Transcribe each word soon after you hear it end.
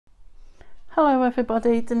Hello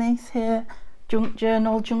everybody, Denise here, Junk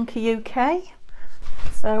Journal Junkie UK.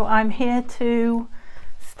 So I'm here to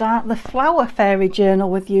start the flower fairy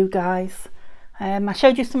journal with you guys. I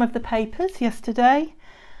showed you some of the papers yesterday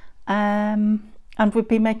and we've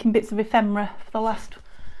been making bits of ephemera for the last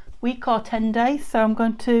week or 10 days. So I'm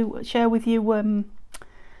going to share with you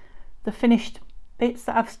the finished bits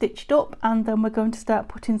that I've stitched up, and then we're going to start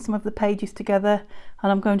putting some of the pages together,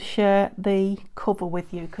 and I'm going to share the cover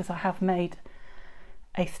with you because I have made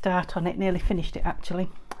a start on it, nearly finished it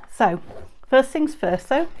actually. So first things first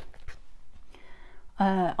though,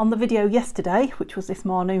 on the video yesterday, which was this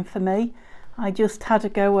morning for me, I just had a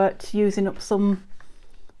go at using up some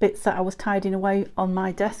bits that I was tidying away on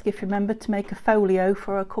my desk, if you remember, to make a folio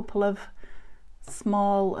for a couple of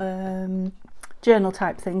small journal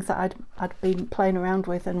type things that I'd been playing around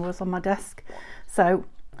with and was on my desk. So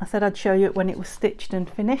I said I'd show you it when it was stitched and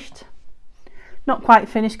finished. Not quite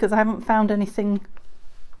finished because I haven't found anything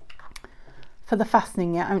for the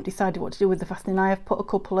fastening yet. I haven't decided what to do with the fastening. I have put a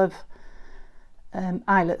couple of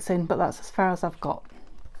eyelets in, but that's as far as I've got.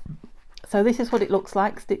 So this is what it looks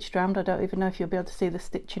like stitched round. I don't even know if you'll be able to see the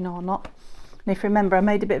stitching or not. And if you remember, I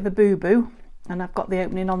made a bit of a boo-boo and I've got the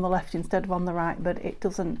opening on the left instead of on the right, but it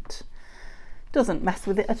doesn't mess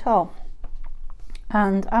with it at all.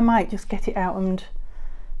 And I might just get it out and,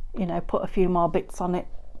 you know, put a few more bits on it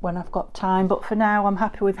when I've got time, but for now I'm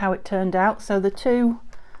happy with how it turned out. So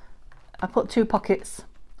I put two pockets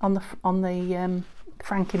on the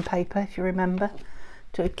franking paper, if you remember,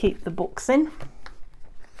 to keep the books in,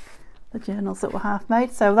 the journals that were half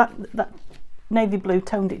made. So that navy blue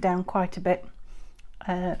toned it down quite a bit,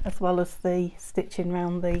 as well as the stitching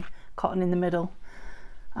around the cotton in the middle.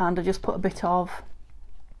 And I just put a bit of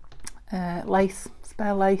lace,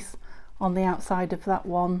 spare lace, on the outside of that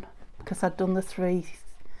one because I'd done the three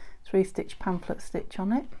stitch pamphlet stitch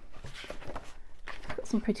on it. Got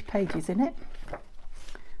some pretty pages in it.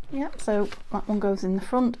 Yeah, so that one goes in the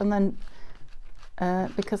front, and then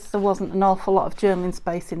because there wasn't an awful lot of journaling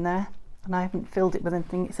space in there and I haven't filled it with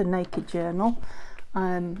anything, it's a naked journal.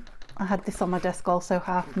 I had this on my desk also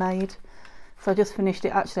half made, so I just finished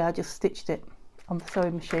it. Actually, I just stitched it on the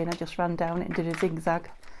sewing machine. I just ran down it and did a zigzag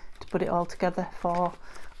to put it all together for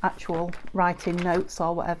actual writing notes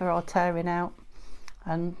or whatever, or tearing out.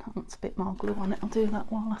 And that's a bit more glue on it. I'll do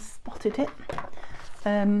that while I spotted it.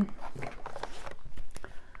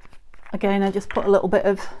 Again, I just put a little bit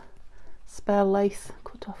of spare lace,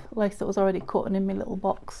 cut off lace that was already cut and in my little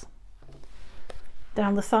box,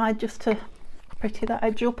 down the side just to pretty that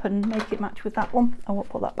edge up and make it match with that one. I won't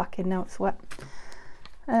put that back in now, it's wet.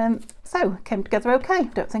 So it came together okay.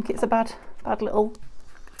 Don't think it's a bad little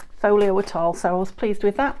folio at all, so I was pleased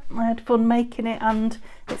with that. I had fun making it, and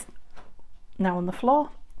it's now on the floor,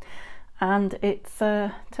 and it's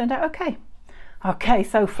turned out okay. Okay,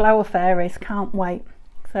 so flower fairies, can't wait.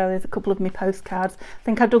 So there's a couple of my postcards. I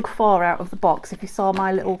think I dug 4 out of the box. If you saw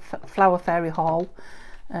my little flower fairy haul,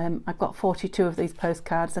 I've got 42 of these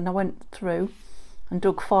postcards, and I went through and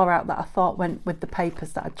dug 4 out that I thought went with the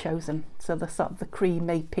papers that I'd chosen. So the sort of the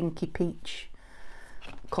creamy, pinky, peach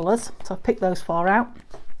colours. So I've picked those 4 out.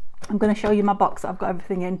 I'm going to show you my box that I've got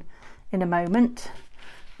everything in a moment.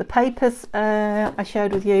 The papers I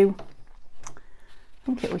shared with you, I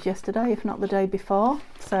think it was yesterday, if not the day before.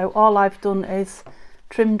 So all I've done is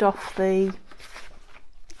trimmed off the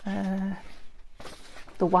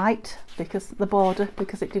white, because the border,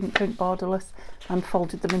 because it didn't print borderless, and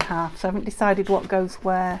folded them in half. So I haven't decided what goes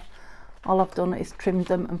where. All I've done is trimmed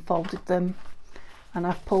them and folded them, and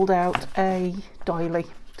I've pulled out a doily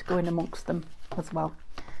to go in amongst them as well.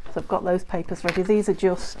 So I've got those papers ready. These are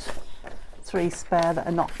just 3 spare that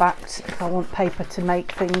are not backed if I want paper to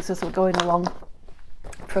make things as we're going along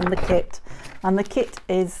from the kit. And the kit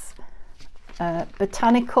is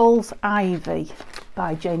Botanicals Ivy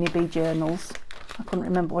by Janie B Journals. I couldn't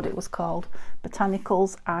remember what it was called.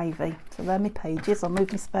 Botanicals Ivy. So they're my pages. I'll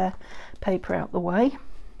move my spare paper out the way.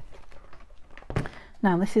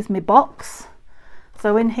 Now this is my box.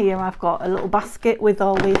 So in here I've got a little basket with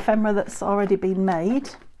all the ephemera that's already been made.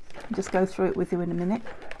 I'll just go through it with you in a minute.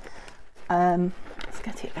 Let's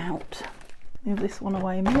get it out. Move this one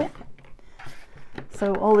away a minute.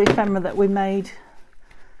 So all the ephemera that we made,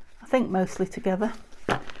 I think mostly together,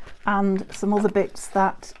 and some other bits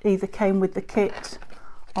that either came with the kit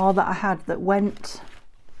or that I had that went,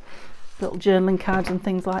 little journaling cards and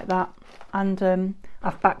things like that. And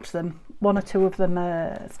I've backed them. 1 or 2 of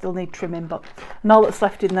them still need trimming, and all that's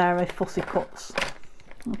left in there are fussy cuts.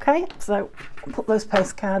 Okay, so I'll put those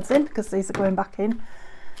postcards in because these are going back in.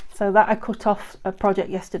 So that I cut off a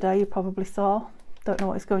project yesterday, you probably saw, don't know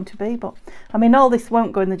what it's going to be, but I mean, all this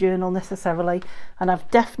won't go in the journal necessarily, and I've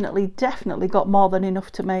definitely got more than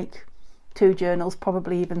enough to make 2 journals,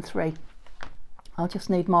 probably even 3. I'll just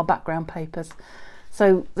need more background papers.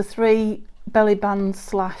 So the 3 belly bands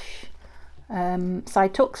slash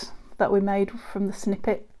side tucks that we made from the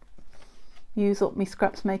snippet, use up my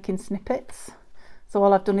scraps making snippets. So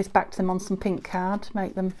all I've done is backed them on some pink card to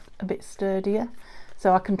make them a bit sturdier.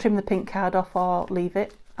 So I can trim the pink card off or leave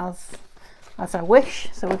it as I wish.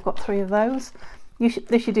 So we've got 3 of those.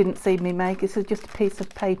 This you didn't see me make. This is just a piece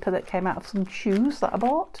of paper that came out of some shoes that I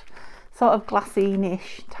bought. Sort of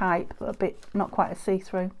glassine-ish type, but a bit not quite a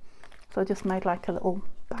see-through. So I just made like a little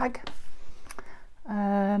bag.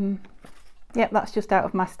 Yep, that's just out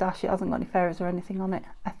of my stash. It hasn't got any fairies or anything on it,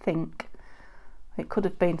 I think. It could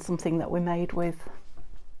have been something that we made with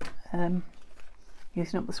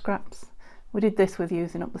using up the scraps. We did this with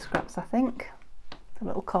using up the scraps, I think. The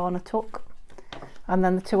little corner tuck. And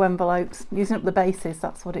then the 2 envelopes, using up the bases,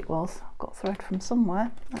 that's what it was. I've got thread from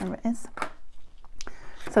somewhere, there it is.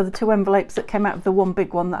 So the 2 envelopes that came out of the one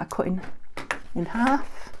big one that I cut in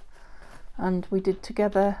half, and we did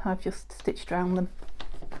together, I've just stitched around them.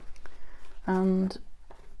 And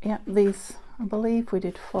yeah, these, I believe we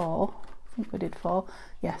did 4, I think we did 4,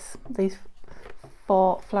 yes, these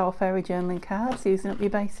 4 Flower Fairy journaling cards, using up your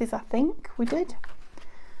bases, I think we did.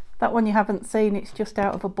 That one you haven't seen, it's just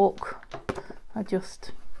out of a book. Have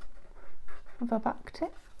I backed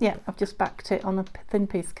it? Yeah, I've just backed it on a thin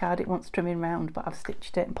piece of card. It wants trimming round, but I've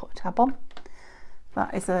stitched it and put a tab on.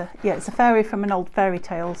 That is it's a fairy from an old fairy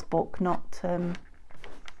tales book, not from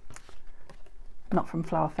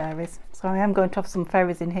Flower Fairies. So I am going to have some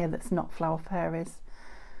fairies in here that's not Flower Fairies.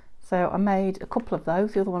 So I made a couple of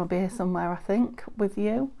those. The other one will be here somewhere, I think, with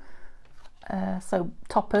you. So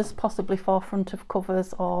toppers, possibly for front of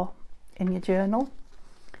covers or in your journal.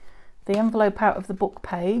 The envelope out of the book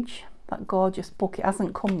page, that gorgeous book, it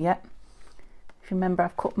hasn't come yet. If you remember,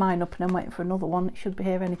 I've cut mine up and I'm waiting for another one. It should be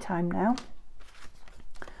here any time now.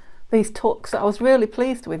 These tucks, I was really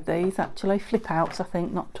pleased with these actually, flip outs I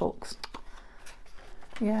think, not tucks.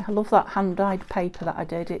 Yeah, I love that hand-dyed paper that I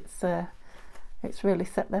did. It's really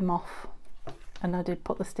set them off, and I did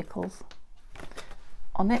put the stickles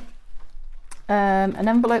on it. An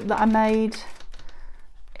envelope that I made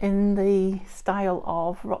in the style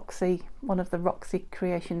of Roxy, one of the Roxy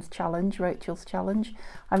Creations challenge, Rachel's challenge.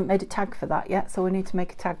 I haven't made a tag for that yet, so we need to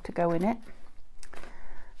make a tag to go in it.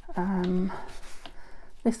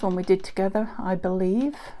 This one we did together, I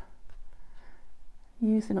believe,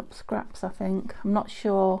 using up scraps, I think. I'm not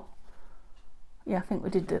sure. Yeah, I think we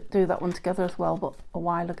did do that one together as well, but a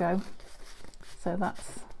while ago. So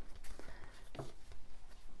that's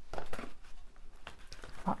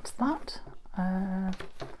that.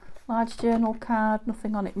 Large journal card,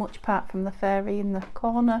 nothing on it much apart from the fairy in the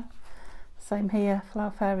corner. Same here,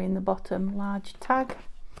 Flower Fairy in the bottom, large tag.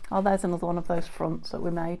 Oh, there's another one of those fronts that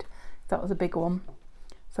we made. That was a big one.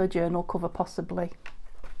 So a journal cover possibly.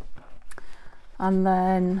 And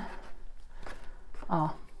then,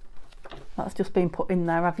 that's just been put in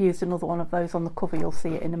there. I've used another one of those on the cover, you'll see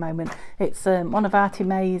it in a moment. It's one of Artie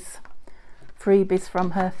May's freebies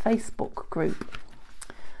from her Facebook group.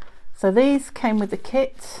 So these came with the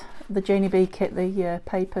kit, the Janie B kit, the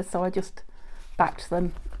paper, so I just backed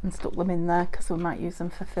them and stuck them in there because we might use them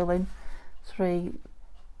for filling. 3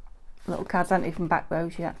 little cards, I haven't even backed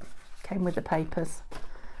those yet, came with the papers.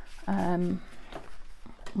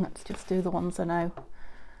 Let's just do the ones I know.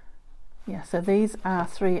 Yeah, so these are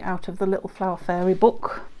 3 out of the Little Flower Fairy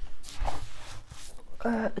book,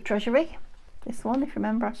 the Treasury. This one, if you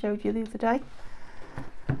remember, I showed you the other day.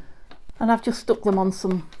 And I've just stuck them on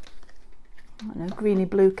some, I don't know, greeny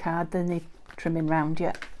blue card. They need trimming round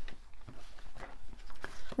yet.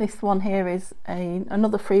 This one here is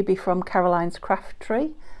another freebie from Caroline's Craft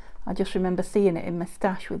Tree. I just remember seeing it in my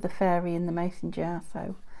stash with the fairy in the mason jar,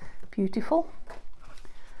 so beautiful.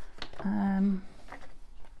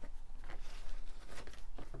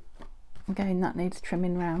 Again, that needs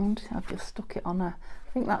trimming round. I've just stuck it on I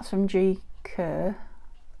think that's from G. Kerr,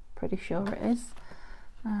 pretty sure it is.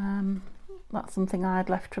 That's something I'd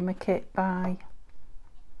left from a kit by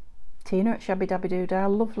Tina at Shabby Dabby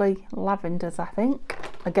Doodah. Lovely lavenders, I think.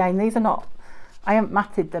 Again, these are not, I haven't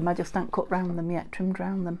matted them, I just haven't cut round them yet, trimmed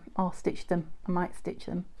round them, or stitched them. I might stitch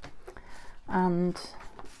them. And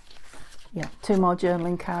yeah, 2 more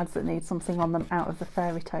journaling cards that need something on them out of the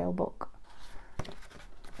fairy tale book.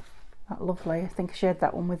 That lovely, I think I shared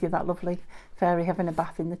that one with you, that lovely fairy having a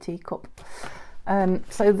bath in the teacup.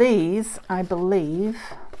 So these, I believe,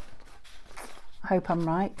 I hope I'm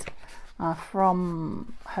right, are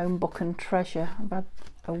from Home Book and Treasure. I've had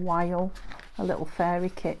a while a little fairy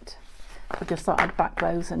kit. I just thought I'd back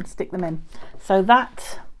those and stick them in. So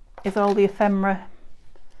that is all the ephemera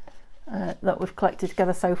that we've collected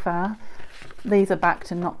together so far. These are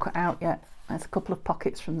backed and not cut out yet. There's a couple of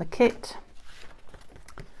pockets from the kit.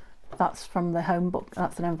 That's from the home book.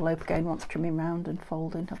 That's an envelope again, wants trimming round and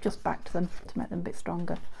folding. I've just backed them to make them a bit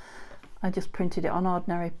stronger. I just printed it on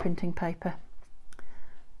ordinary printing paper.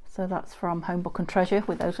 So that's from Home Book and Treasure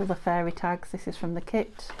with those other fairy tags. This is from the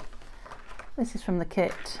kit. This is from the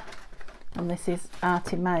kit. And this is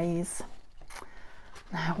Artie May's.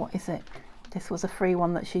 Now, what is it? This was a free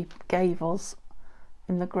one that she gave us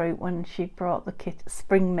in the group when she brought the kit,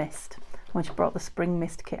 Spring Mist. When she brought the Spring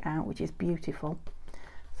Mist kit out, which is beautiful.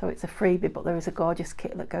 So it's a freebie, but there is a gorgeous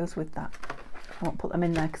kit that goes with that. I won't put them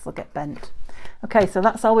in there because they'll get bent. Okay, so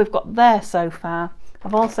that's all we've got there so far.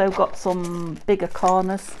 I've also got some bigger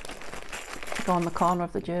corners to go on the corner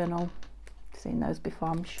of the journal. You've seen those before,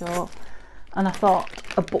 I'm sure. And I thought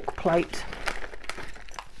a book plate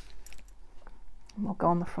will go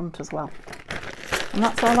on the front as well. And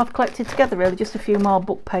that's all I've collected together really, just a few more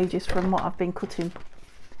book pages from what I've been cutting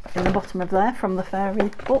in the bottom of there from the fairy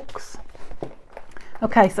books.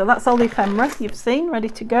 Okay, so that's all the ephemera you've seen, ready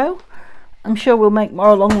to go. I'm sure we'll make more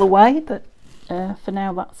along the way, but for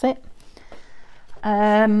now that's it.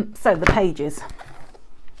 So the pages.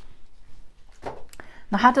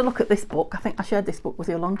 I had a look at this book. I think I shared this book with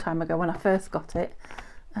you a long time ago when I first got it,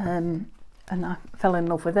 and I fell in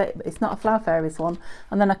love with it. But it's not a Flower Fairies one,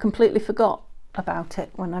 and then I completely forgot about it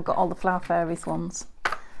when I got all the Flower Fairies ones.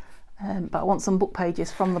 But I want some book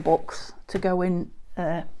pages from the books to go in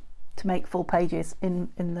to make full pages in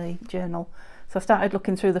the journal. So I started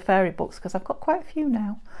looking through the fairy books because I've got quite a few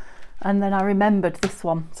now, and then I remembered this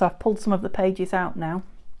one, so I've pulled some of the pages out now.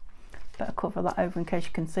 Better cover that over in case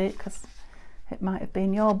you can see it because it might have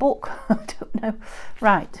been your book. I don't know.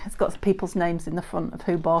 Right, it's got people's names in the front of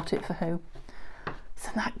who bought it for who.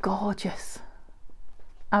 Isn't that gorgeous?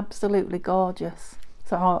 Absolutely gorgeous.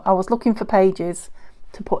 So I was looking for pages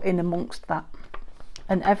to put in amongst that,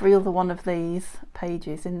 and every other one of these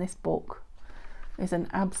pages in this book is an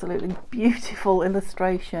absolutely beautiful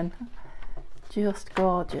illustration. Just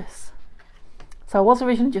gorgeous. So I was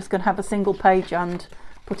originally just going to have a single page and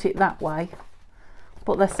put it that way,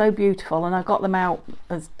 but they're so beautiful and I got them out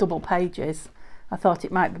as double pages. I thought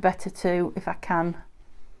it might be better to, if I can,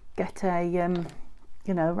 get a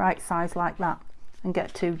you know, right size like that and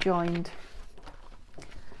get two joined,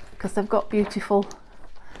 because they've got beautiful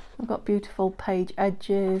page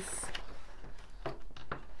edges.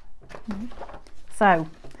 So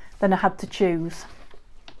then I had to choose.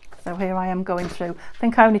 So here I am going through. I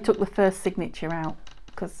think I only took the first signature out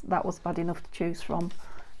because that was bad enough to choose from.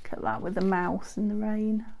 Look at that with the mouse in the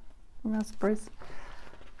rain, raspberries.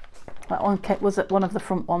 That one was at one of the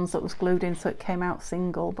front ones that was glued in, so it came out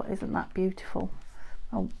single, but isn't that beautiful?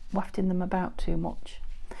 I'm wafting them about too much.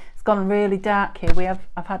 It's gone really dark here.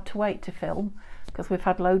 I've had to wait to film because we've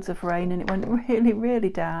had loads of rain and it went really, really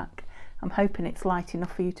dark. I'm hoping it's light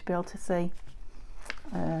enough for you to be able to see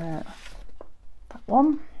that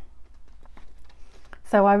one.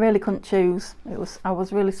 So I really couldn't choose. I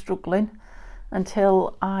was really struggling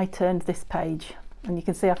until I turned this page, and you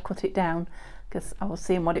can see I've cut it down because I was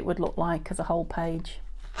seeing what it would look like as a whole page,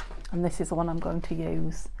 and this is the one I'm going to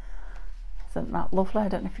use. Isn't that lovely? I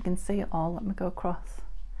don't know if you can see it all. Let me go across.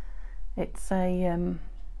 It's a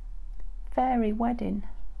fairy wedding.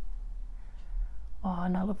 Oh,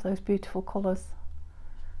 and I love those beautiful colours,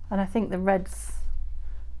 and I think the reds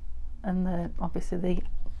and obviously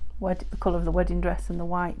the colour of the wedding dress and the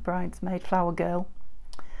white bridesmaid flower girl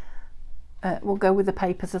will go with the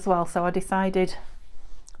papers as well. So I decided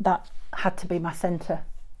that had to be my centre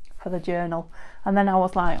for the journal, and then I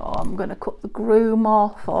was like, oh, I'm going to cut the groom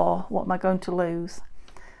off, or what am I going to lose?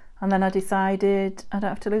 And then I decided I don't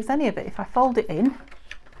have to lose any of it. If I fold it in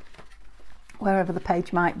wherever the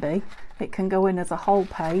page might be, it can go in as a whole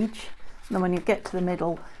page, and then when you get to the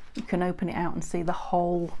middle you can open it out and see the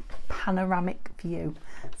whole panoramic view.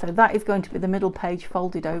 So that is going to be the middle page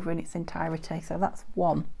folded over in its entirety. So that's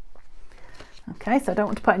one. Okay, so I don't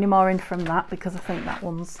want to put any more in from that because I think that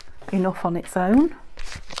one's enough on its own.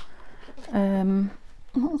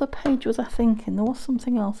 What other page was I thinking? There was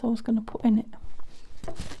something else I was going to put in it.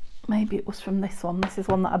 Maybe it was from this one. This is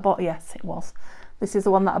one that I bought. Yes, it was. This is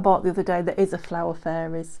the one that I bought the other day. That is a Flower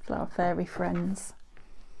Fairy Friends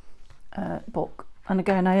book. And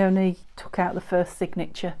again, I only took out the first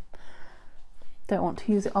signature. Don't want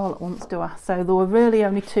to use it all at once, do I? So there were really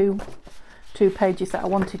only two pages that I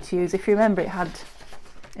wanted to use. If you remember,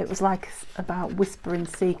 it was like about whispering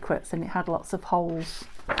secrets, and it had lots of holes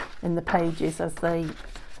in the pages as they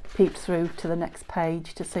peeped through to the next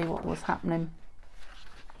page to see what was happening.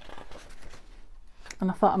 And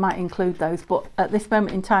I thought I might include those, but at this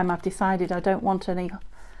moment in time I've decided I don't want any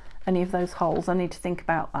of those holes. I need to think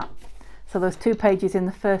about that. So there's 2 pages in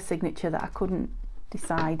the first signature that I couldn't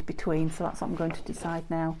decide between, so that's what I'm going to decide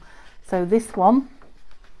now. So this one,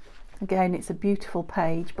 again, it's a beautiful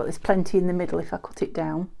page, but there's plenty in the middle if I cut it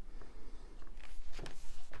down.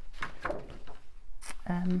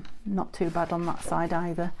 Not too bad on that side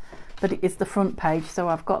either, but it is the front page, so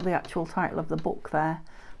I've got the actual title of the book there,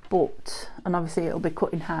 and obviously it'll be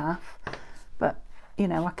cut in half, but you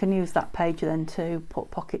know, I can use that page then to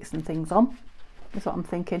put pockets and things on, is what I'm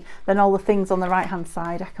thinking. Then all the things on the right hand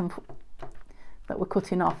side that we're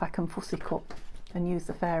cutting off, I can fussy cut and use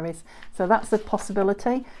the fairies. So that's a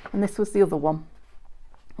possibility. And this was the other one,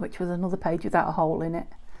 which was another page without a hole in it.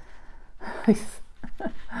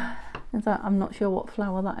 Is that, I'm not sure what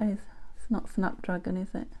flower that is. It's not snapdragon, is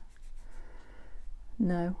it?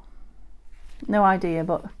 No idea,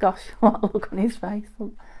 but gosh, what a look on his face.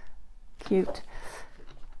 Cute.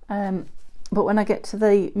 But when I get to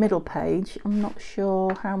the middle page, I'm not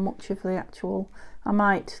sure how much of the actual, I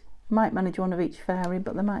might manage one of each fairy,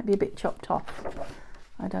 but they might be a bit chopped off.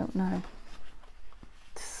 I don't know.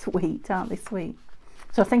 Sweet, aren't they sweet?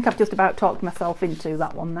 So I think I've just about talked myself into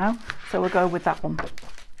that one now, so we'll go with that one.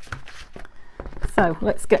 So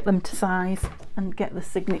let's get them to size and get the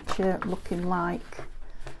signature looking like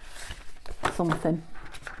something.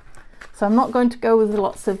 So I'm not going to go with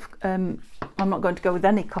lots of I'm not going to go with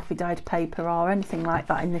any coffee dyed paper or anything like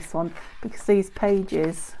that in this one, because these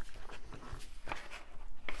pages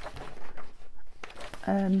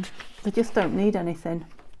they just don't need anything.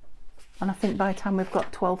 And I think by the time we've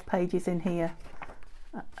got 12 pages in here,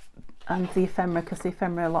 and the ephemera, because the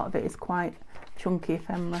ephemera, a lot of it is quite chunky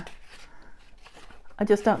ephemera, I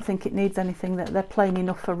just don't think it needs anything. That they're plain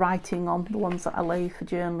enough for writing on, the ones that I leave for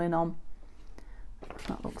journaling on.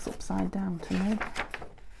 That looks upside down to me.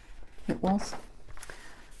 It was.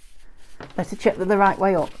 Better check they're the right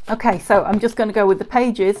way up. Okay, so I'm just going to go with the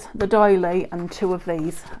pages, the doily, and 2 of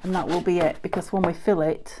these, and that will be it, because when we fill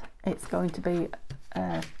it, it's going to be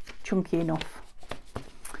chunky enough.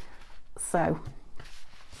 So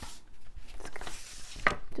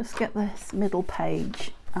just get this middle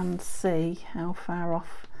page and see how far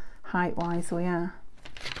off height wise we are.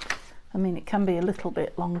 I mean, it can be a little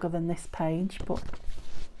bit longer than this page, but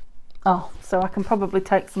so I can probably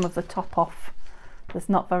take some of the top off. There's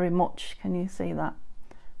not very much, can you see that?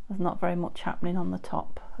 There's not very much happening on the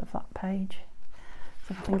top of that page.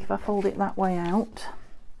 So I think if I fold it that way out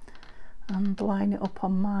and line it up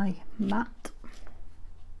on my mat,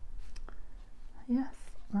 yes,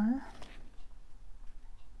 there.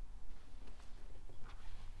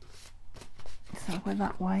 So we're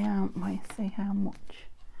that way, aren't we? See how much?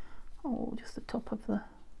 Oh, just the top of the, I'm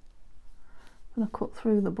going to cut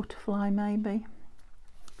through the butterfly maybe.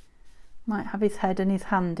 Might have his head and his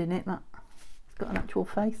hand in it. That it's got an actual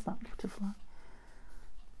face, that butterfly.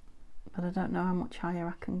 But I don't know how much higher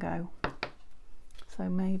I can go. So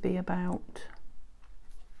maybe about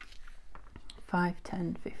 5,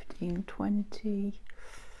 10, 15, 20.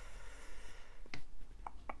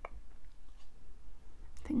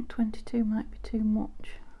 I think 22 might be too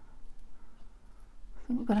much. I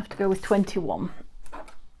think we're going to have to go with 21.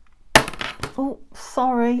 Oh,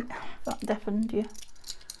 sorry, that deafened you.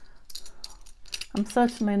 I'm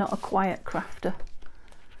certainly not a quiet crafter,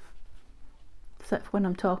 except when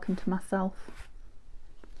I'm talking to myself.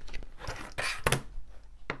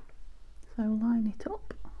 So line it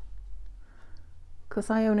up, because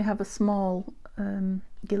I only have a small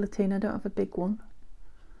guillotine, I don't have a big one,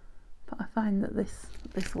 but I find that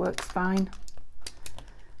this works fine.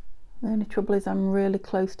 The only trouble is I'm really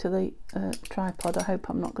close to the tripod. I hope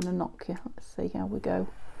I'm not going to knock you. Let's see how we go.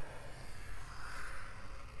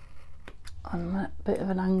 I'm at a bit of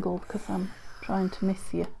an angle because I'm trying to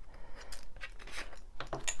miss you.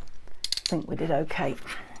 I think we did okay.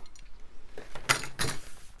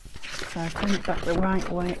 So turn it back the right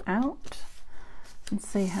way out and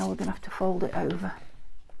see how we're going to have to fold it over.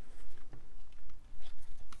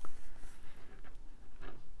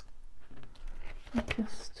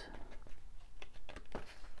 Just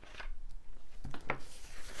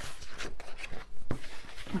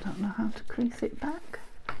I don't know how to crease it back.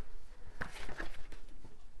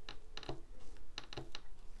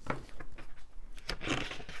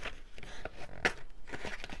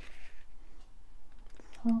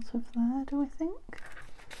 Sort of there, do we think?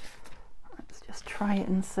 Let's just try it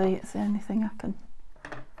and see. It's the only thing I can.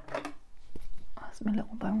 That's my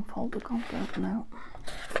little bone folder gone, don't know.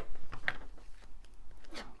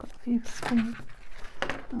 I've got a few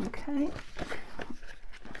Okay.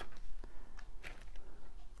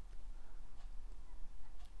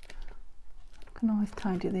 I can always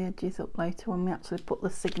tidy the edges up later when we actually put the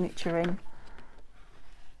signature in.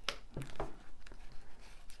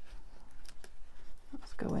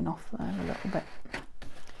 That's going off there a little bit.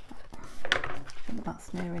 I think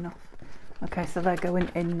that's near enough. Okay, so they're going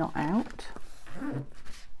in, not out.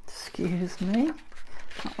 Excuse me.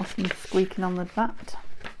 That wasn't squeaking on the bat.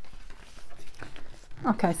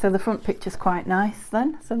 Okay, so the front picture's quite nice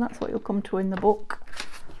then. So that's what you'll come to in the book.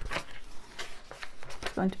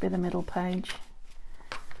 It's going to be the middle page.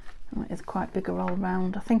 And it is quite bigger all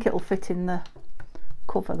round. I think it'll fit in the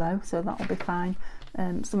cover though, so that'll be fine.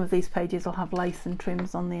 Some of these pages will have lace and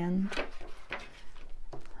trims on the end.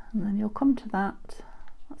 And then you'll come to that.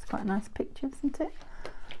 That's quite a nice picture, isn't it?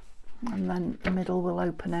 And then the middle will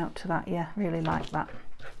open out to that. Yeah, really like that.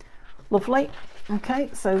 Lovely. Okay,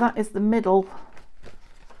 so that is the middle.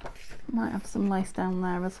 Might have some lace down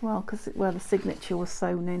there as well, because where the signature was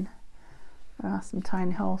sewn in, there are some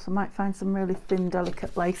tiny holes. So I might find some really thin,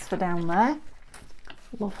 delicate lace for down there.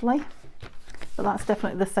 Lovely. But that's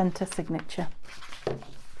definitely the centre signature.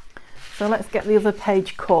 So let's get the other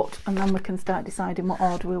page cut, and then we can start deciding what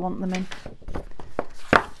order we want them in.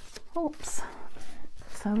 Oops.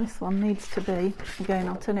 So this one needs to be, again,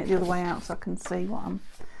 I'll turn it the other way out so I can see what I'm,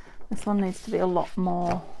 this one needs to be a lot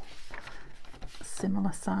more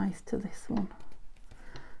similar size to this one.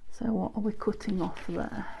 So what are we cutting off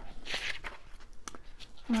there?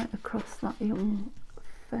 Right across that young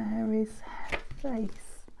fairy's face.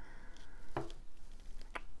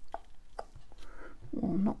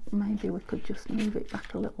 Or not, maybe we could just move it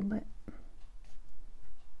back a little bit.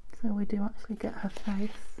 So we do actually get her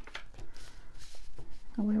face.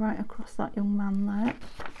 Are we right across that young man there?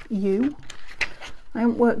 U. I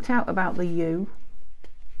haven't worked out about the U.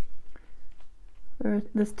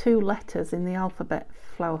 There's 2 letters in the alphabet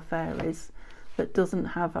Flower Fairies that doesn't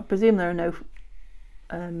have, I presume there are no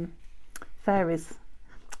fairies,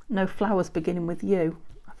 no flowers beginning with U.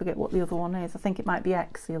 I forget what the other one is. I think it might be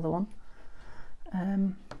X, the other one.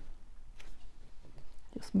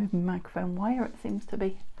 Just moving microphone wire, it seems to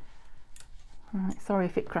be. Right, sorry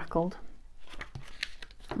if it crackled.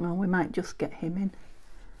 Well, we might just get him in.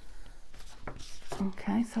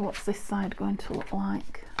 Okay, so what's this side going to look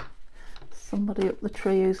like? Somebody up the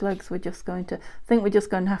tree whose legs we're just going to, I think we're just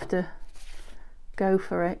going to have to go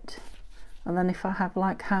for it. And then if I have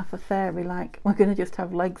like half a fairy, like we're going to just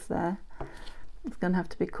have legs there. It's going to have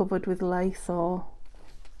to be covered with lace or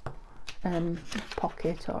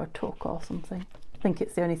pocket or a tuck or something. I think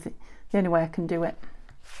it's the only way I can do it.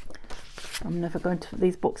 I'm never going to,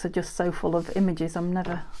 these books are just so full of images, I'm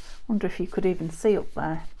never, wonder if you could even see up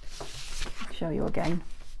there. I'll show you again.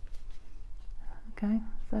 Okay,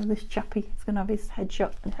 so this chappie is going to have his head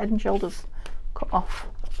and shoulders cut off.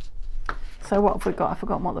 So what have we got? I've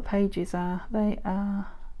forgotten what the pages are. They are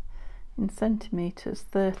in centimetres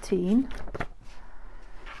 13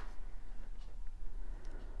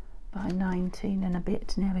 by 19 and a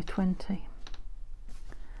bit, nearly 20.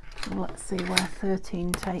 So let's see where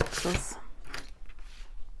 13 takes us.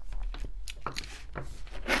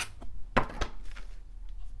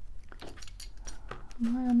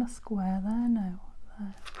 Am I on a square there? No.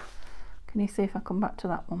 There. Can you see if I come back to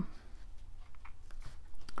that one?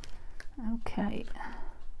 Okay.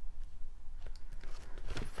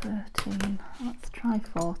 13. Let's try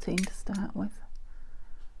 14 to start with.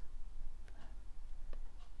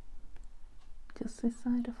 Just this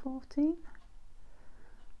side of 14.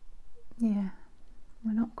 Yeah,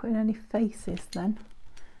 we're not cutting any faces then.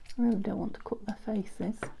 I really don't want to cut their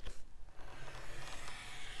faces.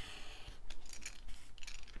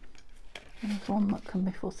 There's one that can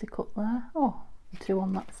be fussy cut there. Oh, 2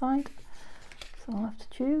 on that side. So I'll have to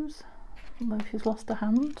choose. Although she's lost her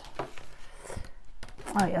hand.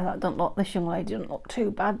 Oh yeah, that doesn't look, this young lady doesn't look too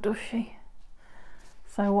bad, does she?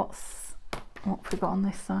 So what have we got on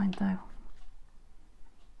this side though?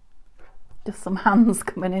 Just some hands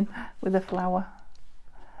coming in with a flower.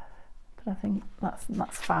 But I think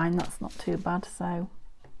that's fine, that's not too bad. So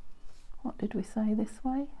what did we say this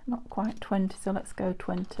way? Not quite 20, so let's go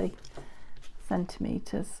 20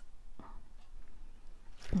 centimetres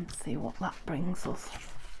and see what that brings us.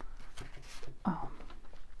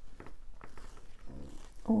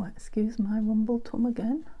 Oh, excuse my rumble tum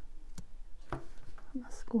again. On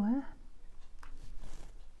a square.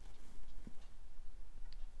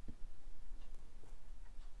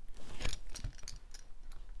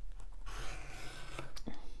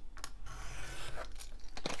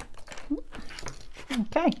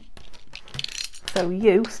 Okay, so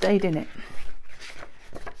you stayed in it.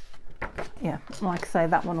 Yeah, like I say,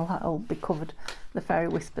 that one will be covered. The Fairy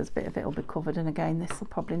Whispers bit of it will be covered, and again this will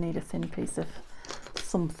probably need a thin piece of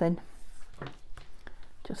something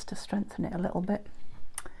just to strengthen it a little bit.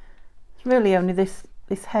 It's really only this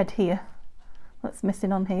head here that's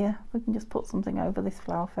missing on here. We can just put something over this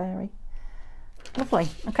flower fairy. Lovely.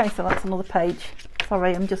 Okay, so that's another page.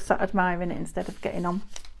 Sorry, I'm just sat admiring it instead of getting on,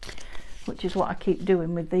 which is what I keep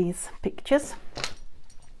doing with these pictures.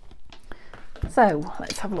 So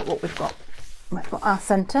let's have a look what we've got. We've got our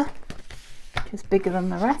centre, which is bigger than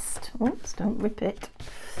the rest. Oops, don't rip it.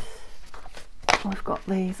 We've got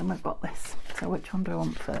these and we've got this. So which one do I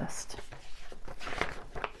want first?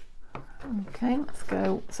 Okay, let's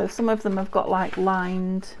go. So some of them have got like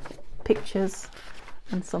lined pictures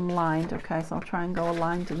and some lined. Okay, so I'll try and go a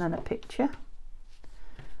lined and then a picture.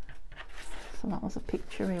 So that was a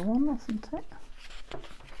picture-y one, wasn't it?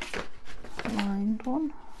 Lined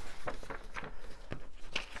one.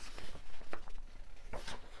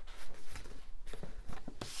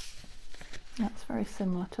 That's very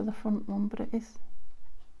similar to the front one, but it is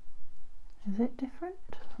it different?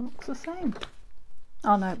 It looks the same.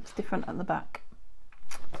 Oh no, it's different at the back.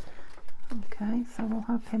 Okay, so we'll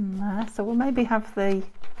have him there. So we'll maybe have the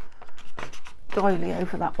doily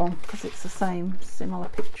over that one because it's the same similar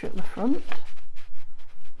picture at the front.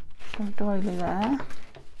 So doily there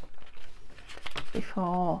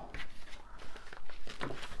before.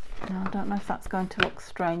 Now, I don't know if that's going to look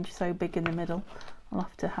strange, so big in the middle. I'll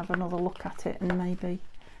have to have another look at it, and maybe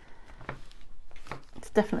it's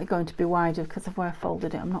definitely going to be wider because of where I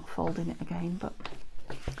folded it. I'm not folding it again, but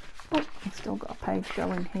oh, we've still got a page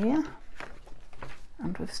going here,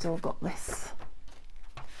 and we've still got this.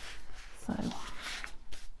 So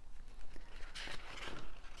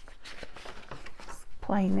it's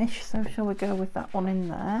plainish, so shall we go with that one in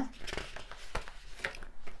there?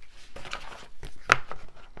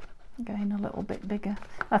 Again, a little bit bigger.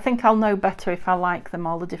 I think I'll know better if I like them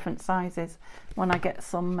all the different sizes when I get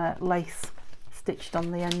some lace stitched on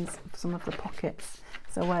the ends of some of the pockets.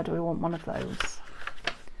 So where do we want one of those?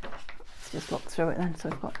 Let's just look through it then. So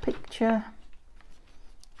we've got a picture,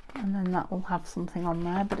 and then that will have something on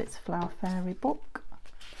there, but it's a Flower Fairy book.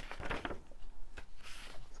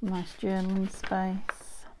 Some nice journaling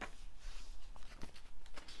space.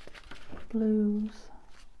 Blues.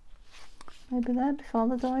 Maybe there before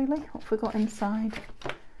the doily. What have we got inside?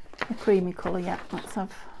 A creamy colour, yeah. Let's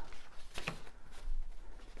have,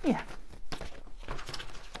 yeah.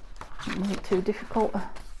 Don't make it too difficult.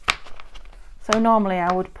 So normally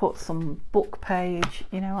I would put some book page,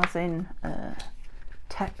 you know, as in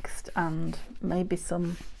text, and maybe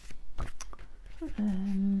some,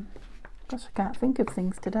 gosh, I can't think of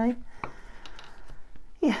things today.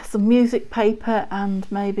 Yeah, some music paper and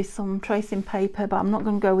maybe some tracing paper, but I'm not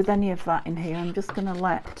going to go with any of that in here. I'm just going to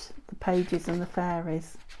let the pages and the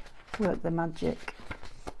fairies work the magic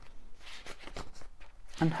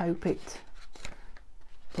and hope it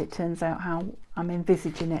turns out how I'm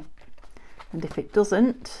envisaging it. And if it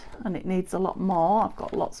doesn't, and it needs a lot more, I've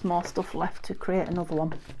got lots more stuff left to create another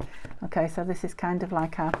one. Okay, so this is kind of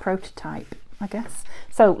like our prototype, I guess.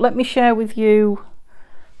 So let me share with you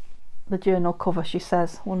the journal cover, she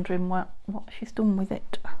says, wondering what she's done with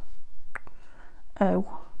it. Oh,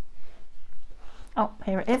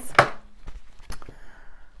 here it is.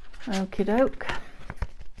 Okie doke.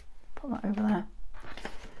 Put that over there.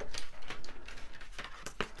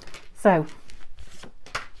 So,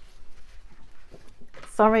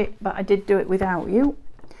 sorry, but I did do it without you.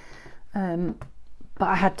 But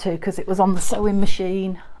I had to because it was on the sewing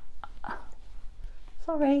machine.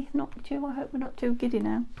 Sorry, not you. I hope we're not too giddy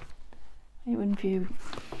now. You in view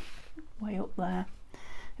way up there.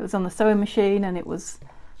 It was on the sewing machine, and it was,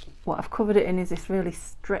 what I've covered it in is this really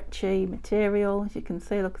stretchy material. As you can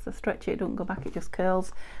see, look, it's so stretchy, it doesn't go back, it just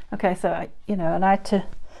curls. Okay, so you know, and I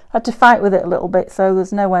had to fight with it a little bit, so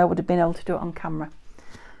there's no way I would have been able to do it on camera.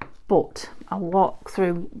 But I'll walk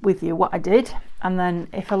through with you what I did, and then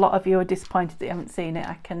if a lot of you are disappointed that you haven't seen it,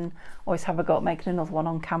 I can always have a go at making another one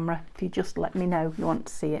on camera if you just let me know you want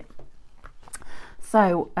to see it.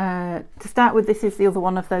 So to start with, this is the other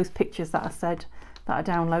one of those pictures that I said that I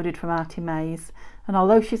downloaded from Artie Mays, and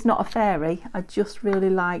although she's not a fairy, I just really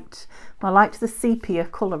liked, well, I liked the sepia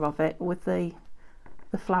colour of it with the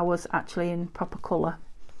flowers actually in proper colour,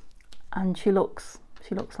 and she looks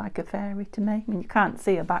like a fairy to me. I mean, you can't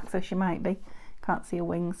see her back, so she might be, can't see her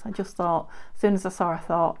wings. I just thought, as soon as I saw her, I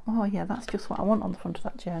thought, oh yeah, that's just what I want on the front of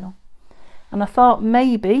that journal. And I thought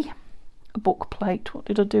maybe a book plate. What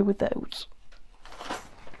did I do with those?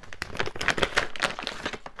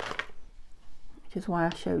 Which is why I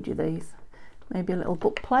showed you these. Maybe a little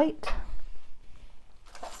book plate.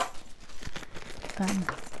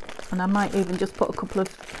 And I might even just put a couple of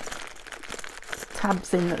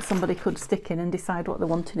tabs in that somebody could stick in and decide what they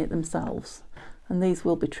want in it themselves. And these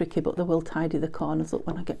will be tricky, but they will tidy the corners up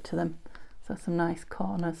when I get to them. So some nice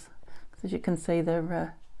corners. As you can see, they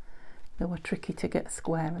were tricky to get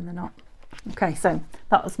square, and they're not. Okay, so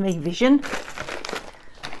that was me vision.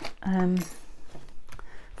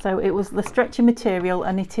 So it was the stretchy material,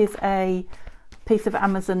 and it is a piece of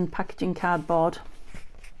Amazon packaging cardboard.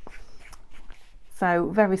 So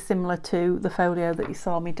very similar to the folio that you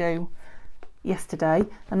saw me do yesterday,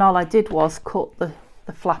 and all I did was cut the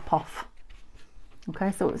flap off.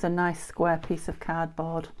 Okay, so it was a nice square piece of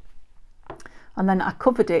cardboard, and then I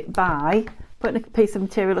covered it by putting a piece of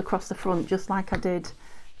material across the front, just like I did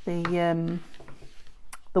the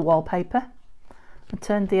wallpaper. I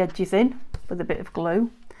turned the edges in with a bit of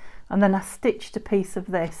glue, and then I stitched a piece of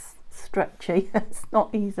this stretchy, it's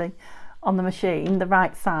not easy, on the machine, the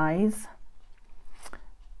right size.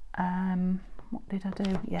 What did I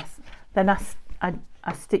do? Yes, then I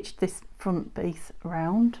stitched this front piece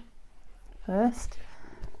round first,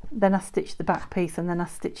 then I stitched the back piece, and then I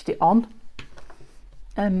stitched it on.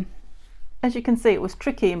 As you can see, it was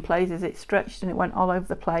tricky in places, it stretched and it went all over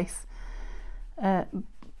the place,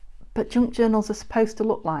 but junk journals are supposed to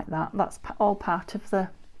look like that. That's all part of the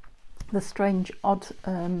strange odd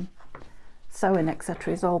sewing,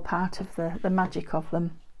 etc., is all part of the magic of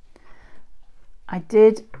them. I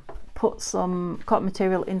did put some cotton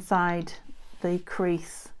material inside the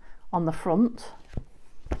crease on the front,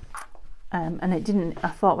 and it didn't, I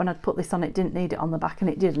thought when I'd put this on it didn't need it on the back, and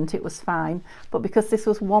it didn't, it was fine. But because this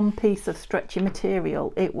was one piece of stretchy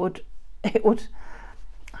material, it would I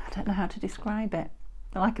don't know how to describe it,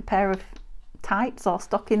 like a pair of tights or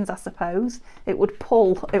stockings, I suppose. It would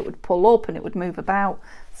pull up and it would move about.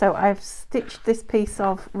 So I've stitched this piece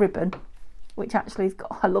of ribbon, which actually is,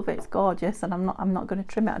 I love it, it's gorgeous, and I'm not going to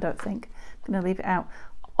trim it, I don't think. I'm going to leave it out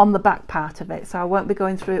on the back part of it, so I won't be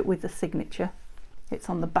going through it with the signature. It's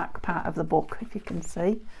on the back part of the book, if you can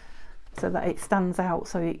see, so that it stands out,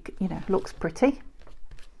 so it, you know, looks pretty.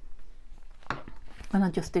 And I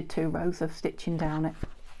just did 2 rows of stitching down it,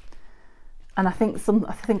 and I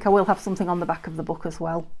think I will have something on the back of the book as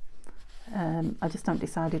well. I just haven't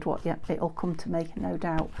decided what yet. It'll come to me, no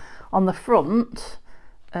doubt. On the front,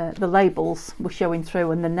 the labels were showing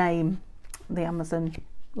through, and the name, the Amazon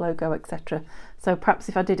logo, etc. So perhaps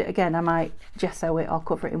if I did it again, I might gesso it or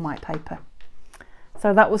cover it in white paper.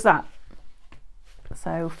 So that was that.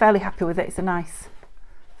 So fairly happy with it. It's a nice,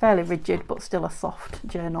 fairly rigid but still a soft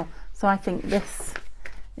journal. So I think this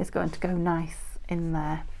is going to go nice in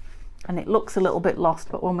there, and it looks a little bit lost,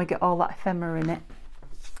 but when we get all that ephemera in it.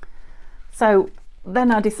 So then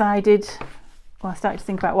I decided, well, I started to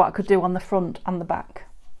think about what I could do on the front and the back.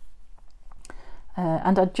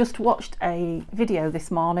 And I just watched a video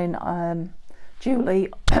this morning,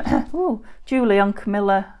 Julie on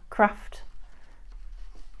Camilla Craft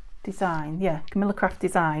Design, yeah, Camilla Craft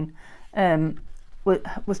Design, was,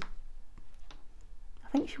 I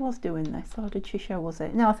think she was doing this, or did she show us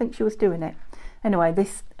it? No, I think she was doing it. Anyway,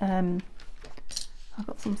 this, I've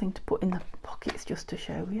got something to put in the pockets just to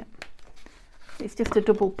show you. It's just a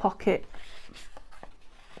double pocket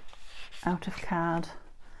out of card,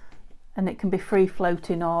 and it can be free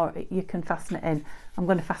floating, or you can fasten it in. I'm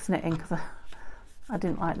going to fasten it in because I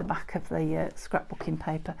didn't like the back of the scrapbooking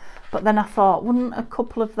paper, but then I thought, wouldn't a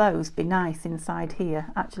couple of those be nice inside here,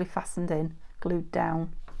 actually fastened in, glued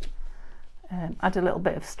down? Add a little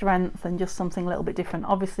bit of strength and just something a little bit different.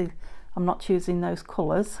 Obviously I'm not choosing those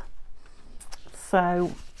colours,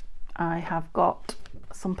 so I have got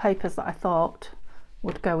some papers that I thought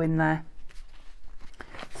would go in there.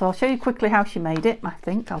 So I'll show you quickly how she made it. I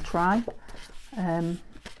think I'll try, but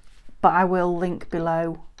I will link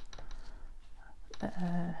below,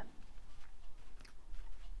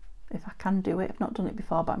 if I can do it. I've not done it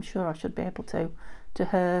before, but I'm sure I should be able to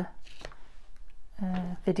her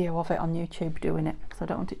video of it on YouTube doing it. So I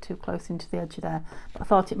don't want it too close into the edge there, but I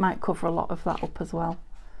thought it might cover a lot of that up as well.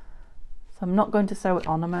 So I'm not going to sew it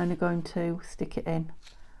on, I'm only going to stick it in.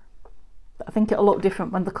 But I think it'll look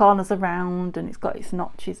different when the corners are round and it's got its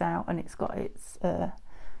notches out and it's got its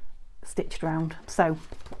stitched round. So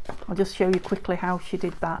I'll just show you quickly how she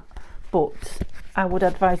did that, but I would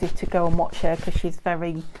advise you to go and watch her because she's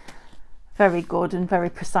very, very good and very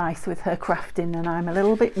precise with her crafting, and I'm a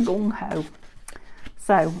little bit gung-ho.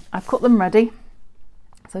 So I cut them ready,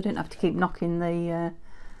 so I didn't have to keep knocking the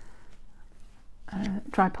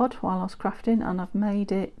tripod while I was crafting, and I've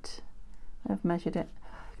made it, I've measured it,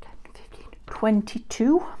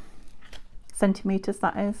 22 centimetres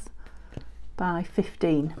that is, by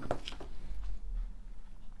 15.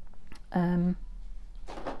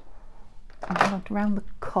 and around the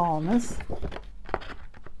corners.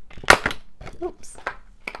 Oops.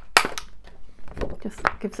 Just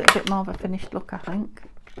gives it a bit more of a finished look, I think.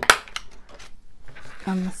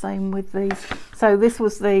 And the same with these. So this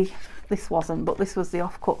was the, this wasn't, but this was the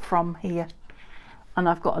offcut from here. And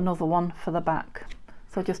I've got another one for the back.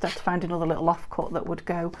 So I just had to find another little offcut that would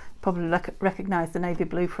go. Probably recognise the navy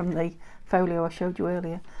blue from the folio I showed you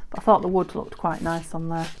earlier. But I thought the wood looked quite nice on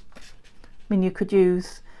there. I mean, you could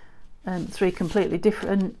use two completely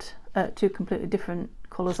different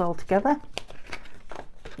colours altogether.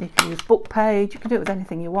 You can use book page, you can do it with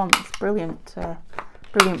anything you want. It's brilliant,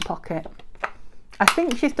 brilliant pocket. I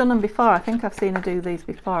think she's done them before. I think I've seen her do these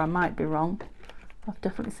before. I might be wrong. I've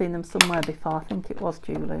definitely seen them somewhere before. I think it was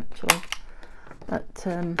Julie actually. But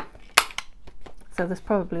so there's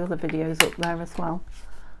probably other videos up there as well.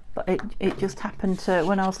 But it just happened to,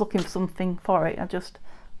 when I was looking for something for it, I've just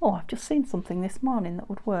seen something this morning that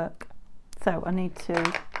would work. So I need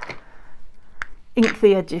to ink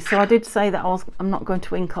the edges. So I did say that I'm not going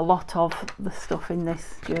to ink a lot of the stuff in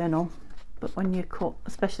this journal, but when you cut,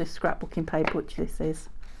 especially scrapbooking paper, which this is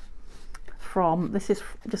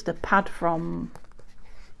just a pad from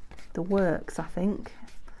the Works, I think,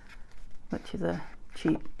 which is a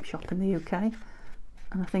cheap shop in the UK,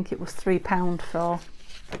 and I think it was £3 for,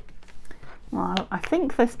 well, I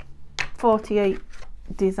think there's 48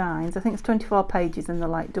 designs. I think it's 24 pages and they're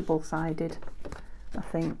like double-sided, I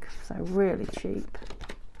think, so really cheap.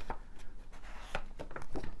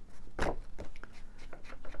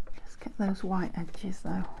 Just get those white edges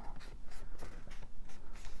though.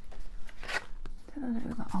 Did I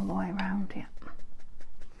do that all the way around yet?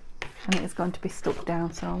 And it is going to be stuck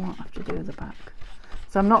down, so I won't have to do the back.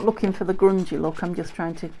 So I'm not looking for the grungy look, I'm just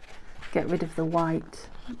trying to get rid of the white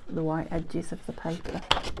edges of the paper,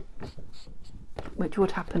 which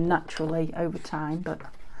would happen naturally over time, but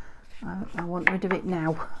I want rid of it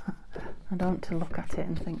now. I don't want to look at it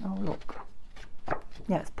and think, oh look,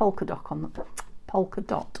 yeah, it's polka dot on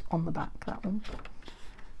the back. That one,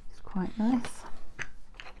 it's quite nice,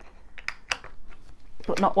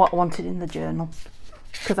 but not what I wanted in the journal,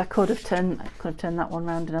 because I could have turned that one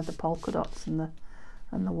round and had the polka dots and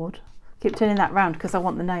the wood. Keep turning that round because I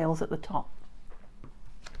want the nails at the top.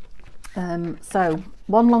 So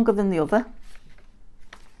one longer than the other.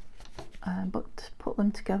 But put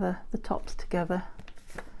them together, the tops together.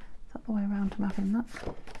 Is that the way around I'm having that?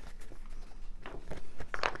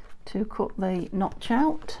 To cut the notch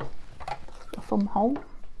out, a thumb hole.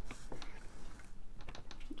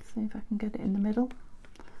 Let's see if I can get it in the middle.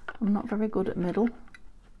 I'm not very good at middle,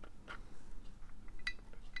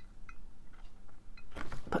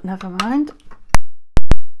 but never mind.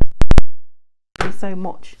 So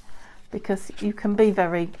much, because you can be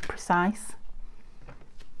very precise.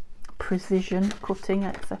 Precision cutting,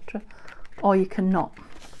 etc., or you cannot.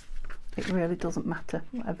 It really doesn't matter,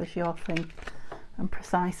 whatever's your thing. And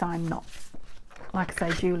precise I'm not. Like I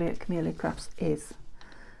say, Julie at Camellia Crafts is.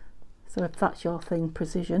 So if that's your thing,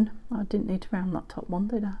 precision. I didn't need to round that top one,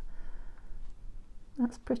 did I?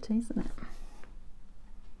 That's pretty, isn't it?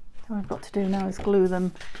 So what I've got to do now is glue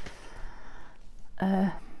them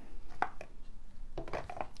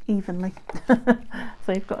evenly.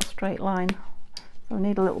 So you've got a straight line. So I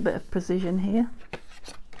need a little bit of precision here.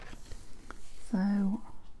 So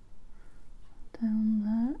down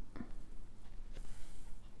there.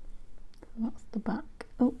 So that's the back.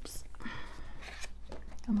 Oops.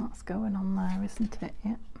 And that's going on there, isn't it?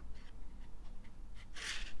 Yep.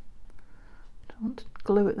 Don't want to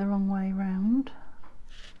glue it the wrong way round.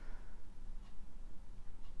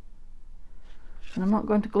 And I'm not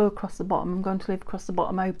going to glue across the bottom. I'm going to leave across the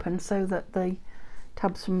bottom open so that the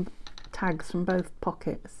tags from both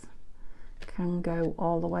pockets can go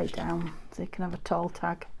all the way down. So you can have a tall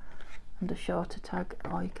tag and a shorter tag,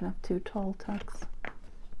 or you can have two tall tags.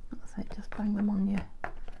 That's it, just bang them on you.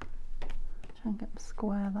 Try and get them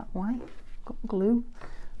square that way. Got glue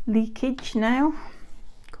leakage now,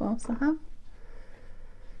 of course I have.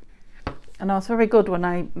 And I was very good when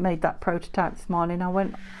I made that prototype this morning. I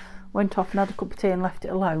went off and had a cup of tea and left it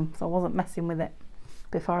alone, so I wasn't messing with it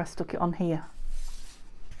before I stuck it on here.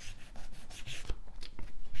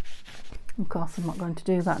 Of course I'm not going to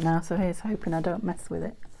do that now, so here's hoping I don't mess with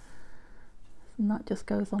it. And that just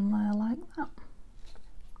goes on there like that.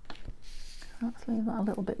 Let's leave that a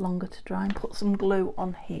little bit longer to dry and put some glue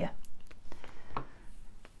on here.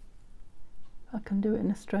 I can do it in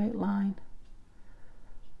a straight line.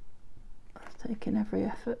 That's taking every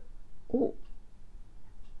effort. Oh.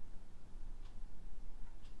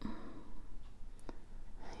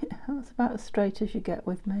 Yeah, that's about as straight as you get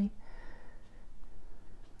with me.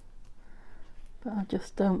 but I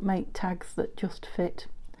just don't make tags that just fit.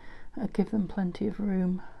 I give them plenty of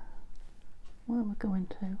room. Where are we going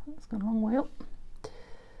to? Let's go a long way up.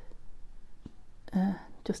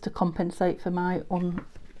 Just to compensate for my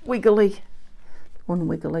unstraight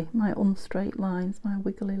lines, my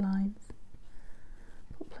wiggly lines.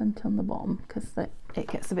 Put plenty on the bottom because it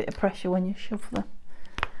gets a bit of pressure when you shove the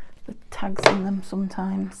tags in them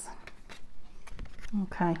sometimes.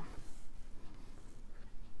 Okay.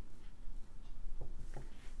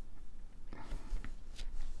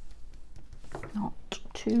 Not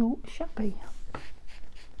too shabby.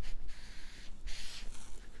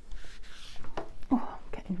 Oh, I'm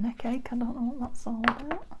getting neck ache. I don't know what that's all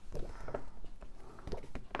about.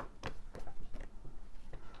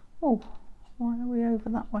 Oh, why are we over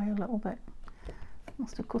that way a little bit?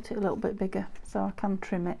 Must have cut it a little bit bigger so I can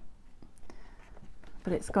trim it.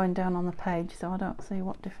 But it's going down on the page, so I don't see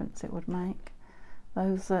what difference it would make.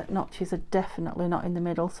 Those notches are definitely not in the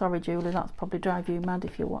middle. Sorry, Julie, that's probably drive you mad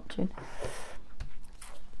if you're watching.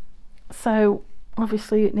 So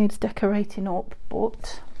obviously it needs decorating up,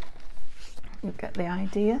 but you get the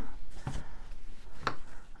idea.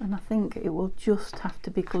 And I think it will just have to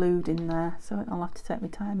be glued in there, so I'll have to take my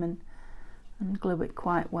time and glue it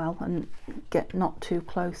quite well and get not too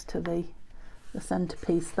close to the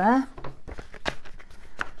centerpiece there.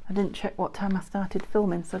 I didn't check what time I started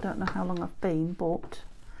filming, so I don't know how long I've been, but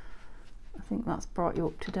I think that's brought you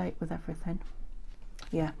up to date with everything.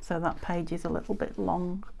 Yeah, so that page is a little bit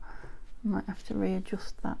long. I might have to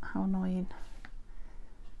readjust that. How annoying.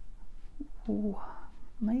 Ooh,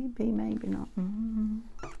 maybe not.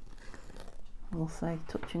 We'll see,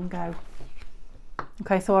 touch and go.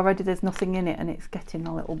 Okay, so already there's nothing in it and it's getting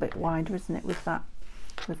a little bit wider, isn't it, with that,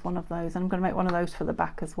 with one of those. And I'm going to make one of those for the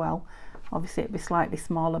back as well. Obviously it'll be slightly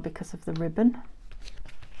smaller because of the ribbon.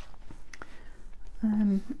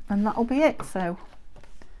 And that'll be it. So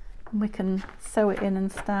we can sew it in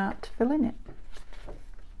and start filling it.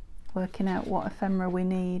 Working out what ephemera we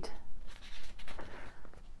need.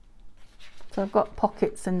 So I've got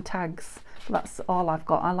pockets and tags. That's all I've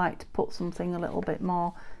got. I like to put something a little bit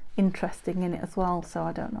more interesting in it as well. So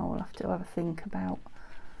I don't know. We'll have to have a think about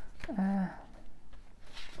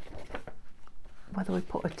whether we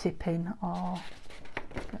put a tip in or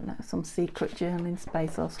I don't know, some secret journaling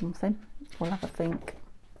space or something. We'll have a think.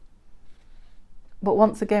 But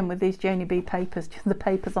once again, with these Janie B papers, the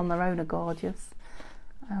papers on their own are gorgeous,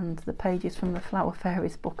 and the pages from the Flower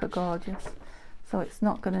Fairies book are gorgeous, so it's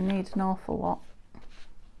not going to need an awful lot.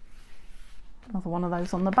 Another one of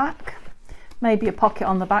those on the back, maybe a pocket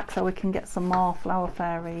on the back so we can get some more Flower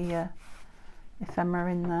Fairy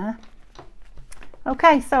ephemera in there.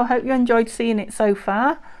 Okay, so I hope you enjoyed seeing it so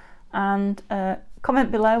far, and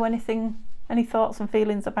comment below any thoughts and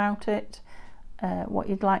feelings about it, what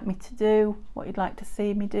you'd like me to do, what you'd like to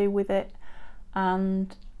see me do with it,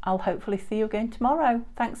 and I'll hopefully see you again tomorrow.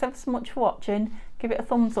 Thanks ever so much for watching. Give it a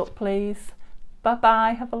thumbs up, please. Bye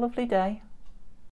bye, have a lovely day.